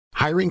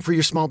Hiring for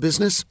your small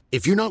business?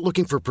 If you're not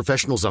looking for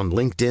professionals on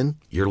LinkedIn,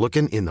 you're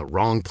looking in the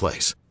wrong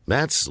place.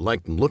 That's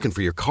like looking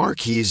for your car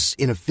keys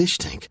in a fish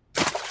tank.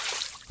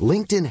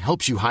 LinkedIn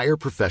helps you hire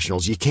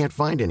professionals you can't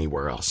find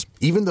anywhere else,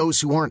 even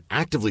those who aren't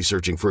actively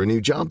searching for a new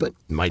job but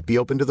might be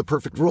open to the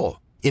perfect role.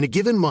 In a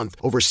given month,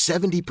 over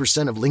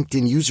 70% of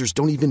LinkedIn users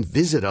don't even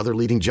visit other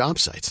leading job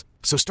sites.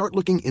 So start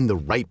looking in the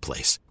right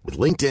place. With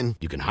LinkedIn,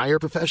 you can hire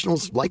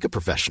professionals like a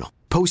professional.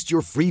 Post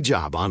your free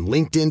job on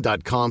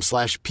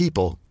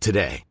linkedin.com/people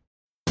today.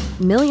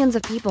 Millions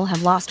of people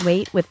have lost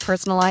weight with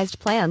personalized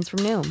plans from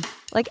Noom.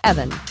 Like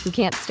Evan, who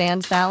can't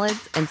stand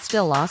salads and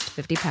still lost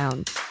 50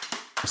 pounds.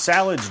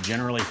 Salads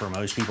generally for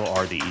most people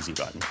are the easy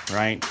button,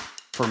 right?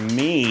 For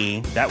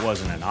me, that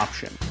wasn't an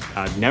option.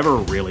 I never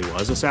really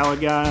was a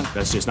salad guy.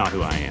 That's just not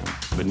who I am.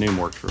 But Noom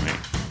worked for me.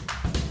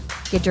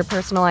 Get your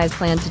personalized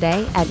plan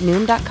today at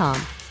Noom.com.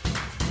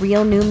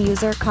 Real Noom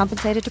user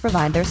compensated to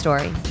provide their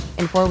story.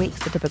 In 4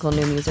 weeks, the typical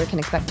Noom user can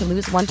expect to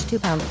lose 1 to 2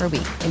 pounds per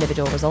week.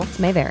 Individual results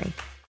may vary.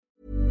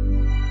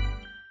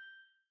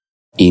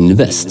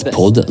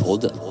 Investpodden.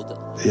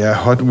 Yeah,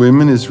 hot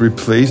women is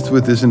replaced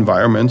with this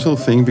environmental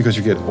thing because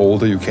you get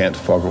older, you can't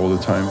fuck all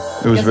the time.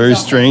 It was very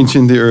strange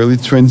in the early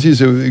 20s,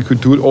 so you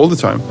could do it all the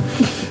time.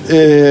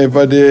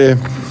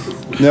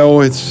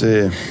 No, it's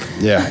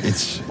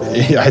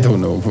I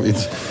don't know.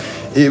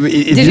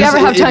 Did you ever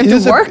have time to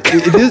work?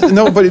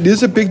 But it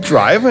is a big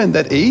driver in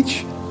that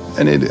age.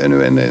 And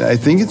I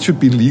think it should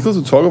be legal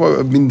to talk about.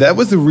 I mean, that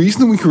was the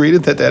reason we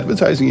created that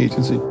advertising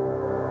agency.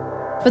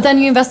 But then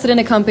you invested in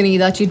a company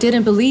that you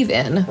didn't believe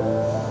in,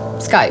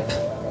 Skype.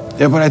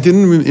 Yeah, but I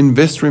didn't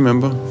invest,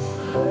 remember?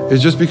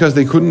 It's just because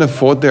they couldn't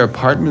afford their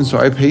apartment, so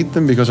I paid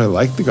them because I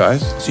liked the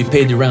guys. So you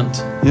paid the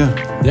rent? Yeah.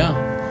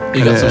 Yeah.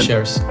 You got some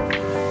shares?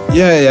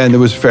 Yeah, and it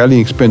was fairly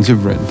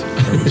expensive rent.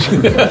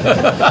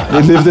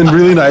 They lived in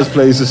really nice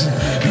places.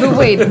 But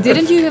wait,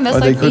 didn't you invest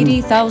like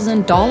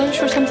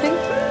 $80,000 or something?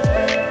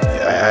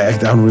 I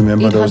don't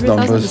remember those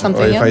numbers.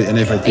 Something,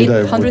 if I did,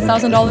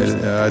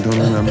 $800,000? I don't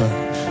remember.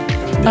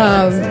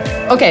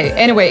 Okay,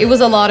 anyway, it was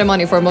a lot of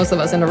money for most of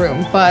us in the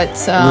room, but...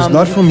 it was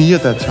not for me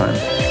at that time.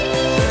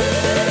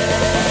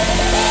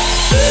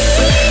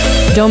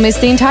 Don't miss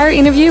the entire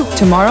interview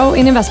tomorrow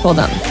in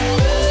Investpodden.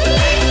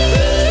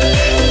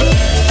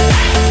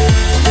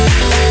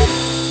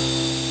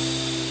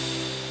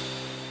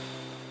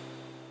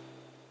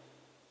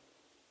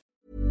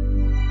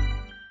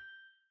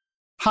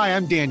 Hi,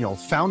 I'm Daniel,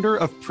 founder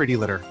of Pretty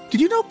Litter.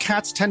 Did you know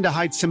cats tend to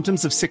hide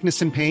symptoms of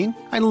sickness and pain?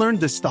 I learned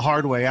this the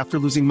hard way after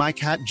losing my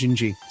cat,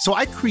 Gingy. So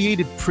I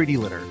created Pretty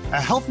Litter,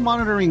 a health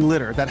monitoring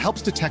litter that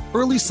helps detect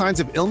early signs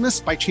of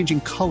illness by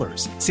changing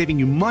colors, saving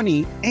you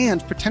money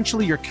and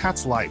potentially your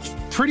cat's life.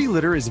 Pretty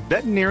Litter is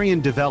veterinarian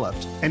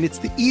developed, and it's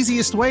the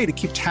easiest way to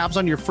keep tabs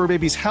on your fur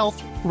baby's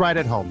health right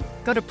at home.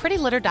 Go to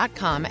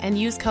prettylitter.com and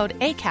use code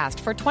ACAST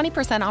for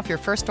 20% off your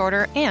first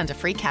order and a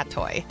free cat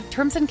toy.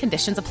 Terms and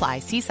conditions apply.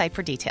 See site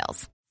for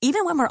details.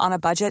 Even when we're on a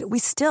budget, we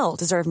still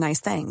deserve nice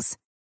things.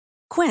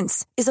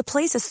 Quince is a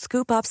place to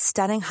scoop up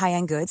stunning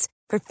high-end goods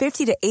for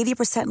 50 to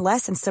 80%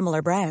 less than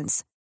similar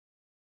brands.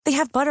 They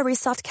have buttery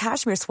soft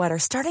cashmere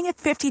sweaters starting at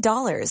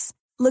 $50,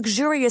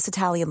 luxurious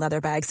Italian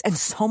leather bags, and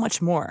so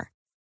much more.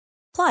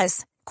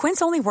 Plus,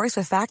 Quince only works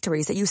with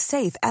factories that use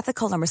safe,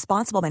 ethical, and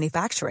responsible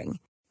manufacturing.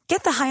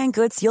 Get the high-end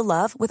goods you'll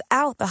love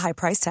without the high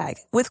price tag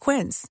with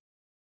Quince.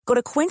 Go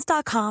to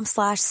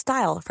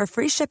quince.com/style for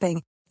free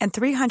shipping and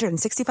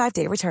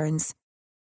 365-day returns.